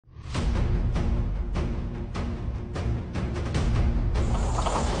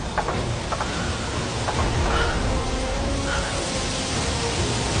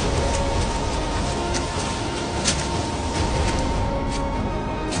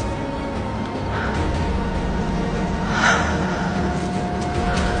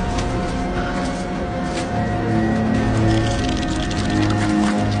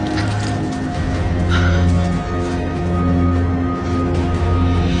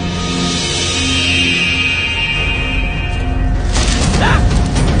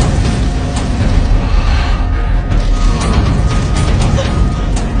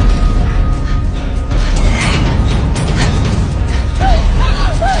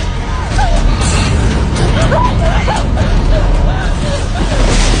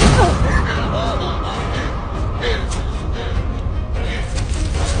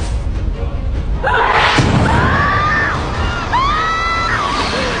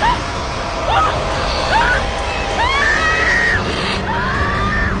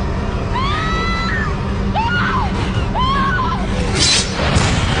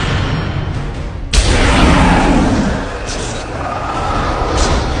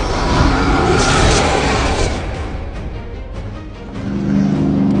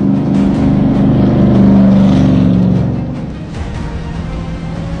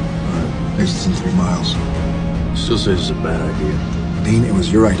says it's a bad idea. Dean, it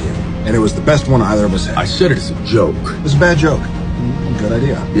was your idea. And it was the best one either of us had. I said it as a joke. It was a bad joke. Good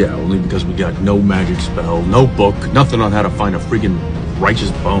idea. Yeah, only because we got no magic spell, no book, nothing on how to find a freaking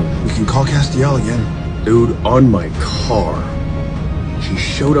righteous bone. We can call Castiel again. Dude, on my car, she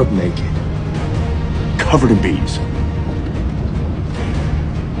showed up naked, covered in bees.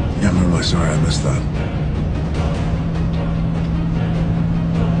 Yeah, I'm really sorry I missed that.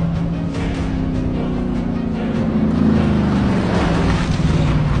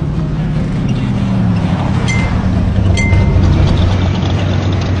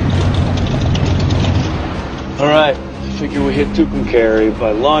 All right, figure we hit Tucumcari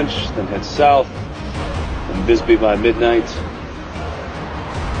by lunch, then head south, then Bisbee by midnight.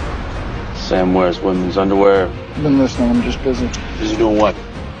 Sam wears women's underwear. I've been listening, I'm just busy. Busy doing what?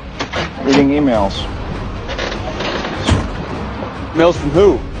 Reading emails. Mails from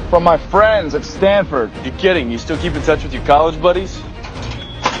who? From my friends at Stanford. You kidding? You still keep in touch with your college buddies?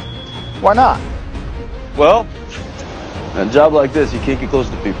 Why not? Well, a job like this, you can't get close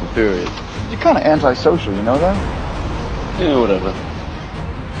to people, period. You're kind of antisocial, you know that? Yeah, whatever.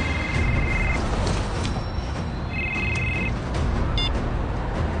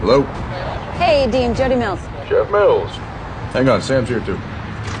 Hello? Hey, Dean, Jody Mills. Jeff Mills. Hang on, Sam's here too.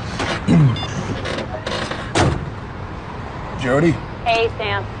 Jody? Hey,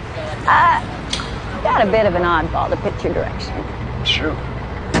 Sam. Got a bit of an oddball to pitch your direction. Sure.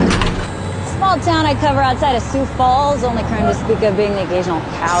 Small town I cover outside of Sioux Falls, only crime to speak of being the occasional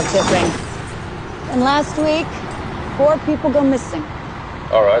cow tipping. And last week, 4 people go missing.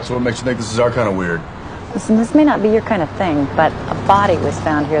 All right, so what makes you think this is our kind of weird? Listen, this may not be your kind of thing, but a body was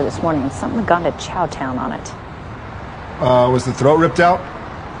found here this morning and something had gone to Chowtown on it. Was the throat ripped out?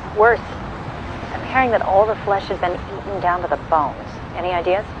 Worse. I'm hearing that all the flesh has been eaten down to the bones. Any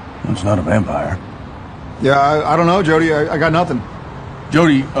ideas? It's not a vampire. Yeah, I don't know, Jody. I got nothing.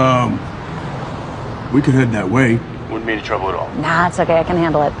 Jody, we could head that way. Wouldn't be any trouble at all. Nah, it's okay. I can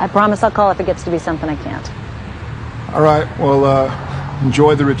handle it. I promise I'll call if it gets to be something I can't. All right, well,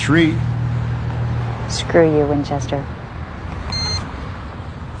 enjoy the retreat. Screw you, Winchester.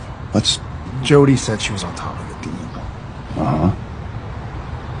 Jody said she was on top of the Dean. Uh-huh.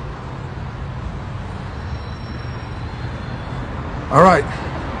 All right,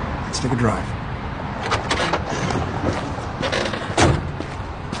 let's take a drive.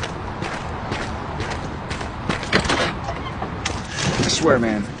 I swear,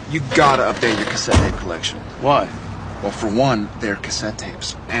 man, you gotta update your cassette tape collection. Why? Well, for one, they're cassette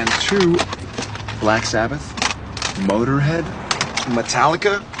tapes. And 2, Black Sabbath, Motorhead,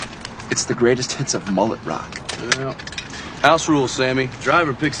 Metallica. It's the greatest hits of mullet rock. Yeah. House rules, Sammy.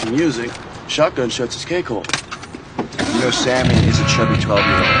 Driver picks the music. Shotgun shuts his cake hole. You know Sammy is a chubby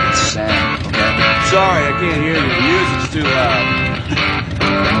 12-year-old. It's Sam, okay? Sorry, I can't hear you. The music's too loud.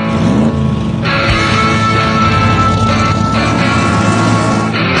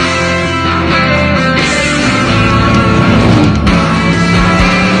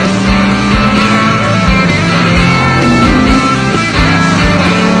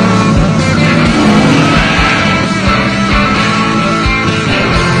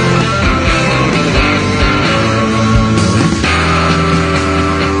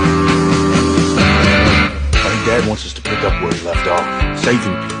 Dad wants us to pick up where he left off. Saving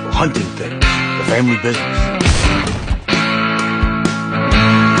people, hunting things, the family business.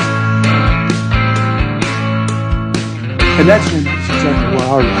 And that's exactly why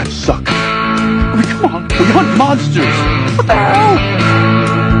our lives suck. I mean, come on. We hunt monsters. What the hell?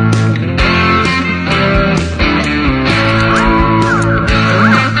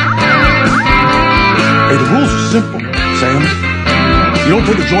 Hey, the rules are simple, Sam. You don't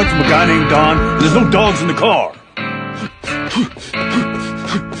take a joint from a guy named Don, and there's no dogs in the car.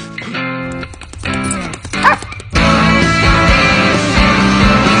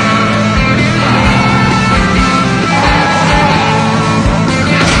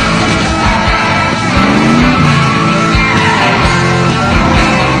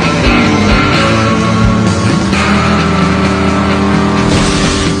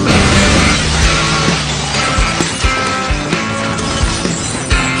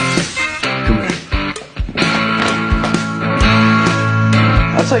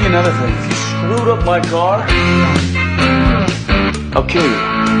 I'll tell you another thing. If you screwed up my car, I'll kill you.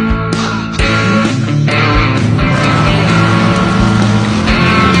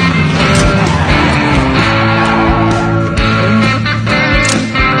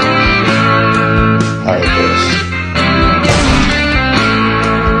 All right, Chris.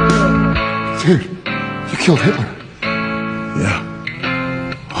 Dude, you killed Hitler. Yeah.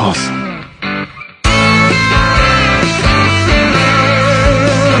 Awesome.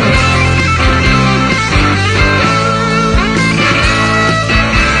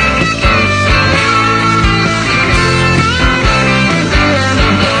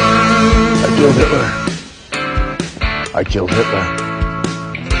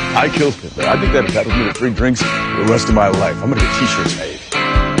 I killed Hitler. I think that entitles me to free drinks for the rest of my life. I'm gonna get t-shirts made.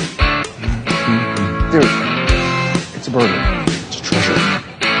 Dude, it's a burger. It's a treasure.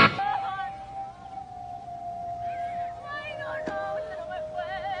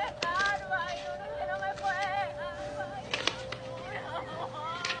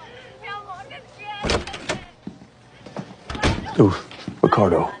 Dude,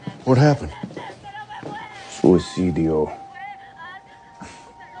 Ricardo, What happened? suicidio.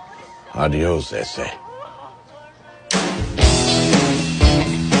 Adios, they say.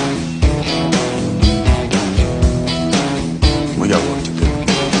 We got work to do.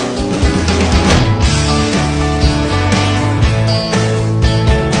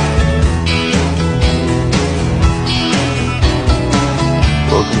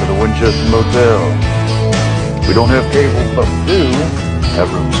 Welcome to the Winchester Motel. We don't have cable, but we do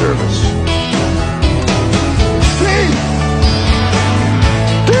have room service. Dean!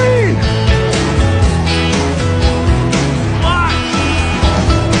 Dean!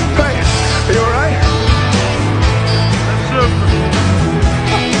 Hey, are you all right?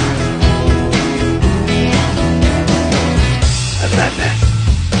 That's Batman.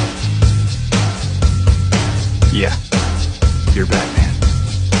 Yeah. You're Batman.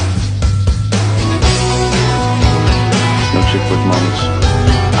 No chick with moments.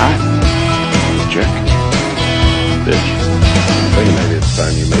 Check. Bitch. I'm thinking maybe it's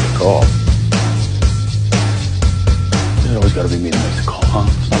time you made a call. There's always gotta be me that makes a call, huh?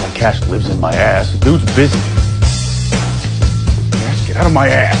 It's not like cash lives in my ass. The dude's busy. Cash, get out of my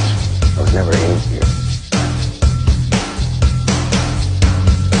ass. I was never aimed here.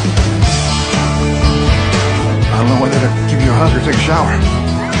 I don't know whether to give you a hug or take a shower.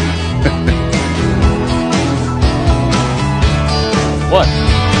 What?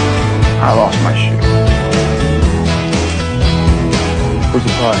 I lost my shoe. Where's the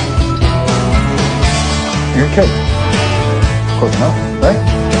pie? You're a kid. Close enough, right?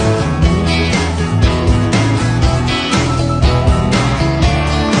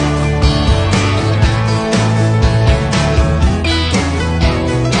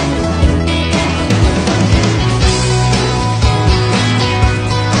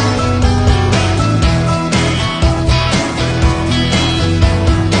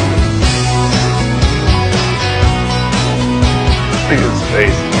 Look at his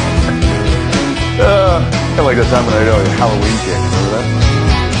face. Kind of like that time when I did a Halloween cake. Remember that?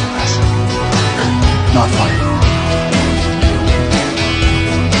 Not funny.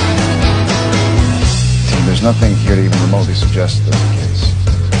 Tim, there's nothing here to even remotely suggest there's a case.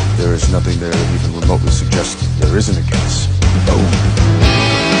 There is nothing there that even remotely suggests there isn't a case. Oh.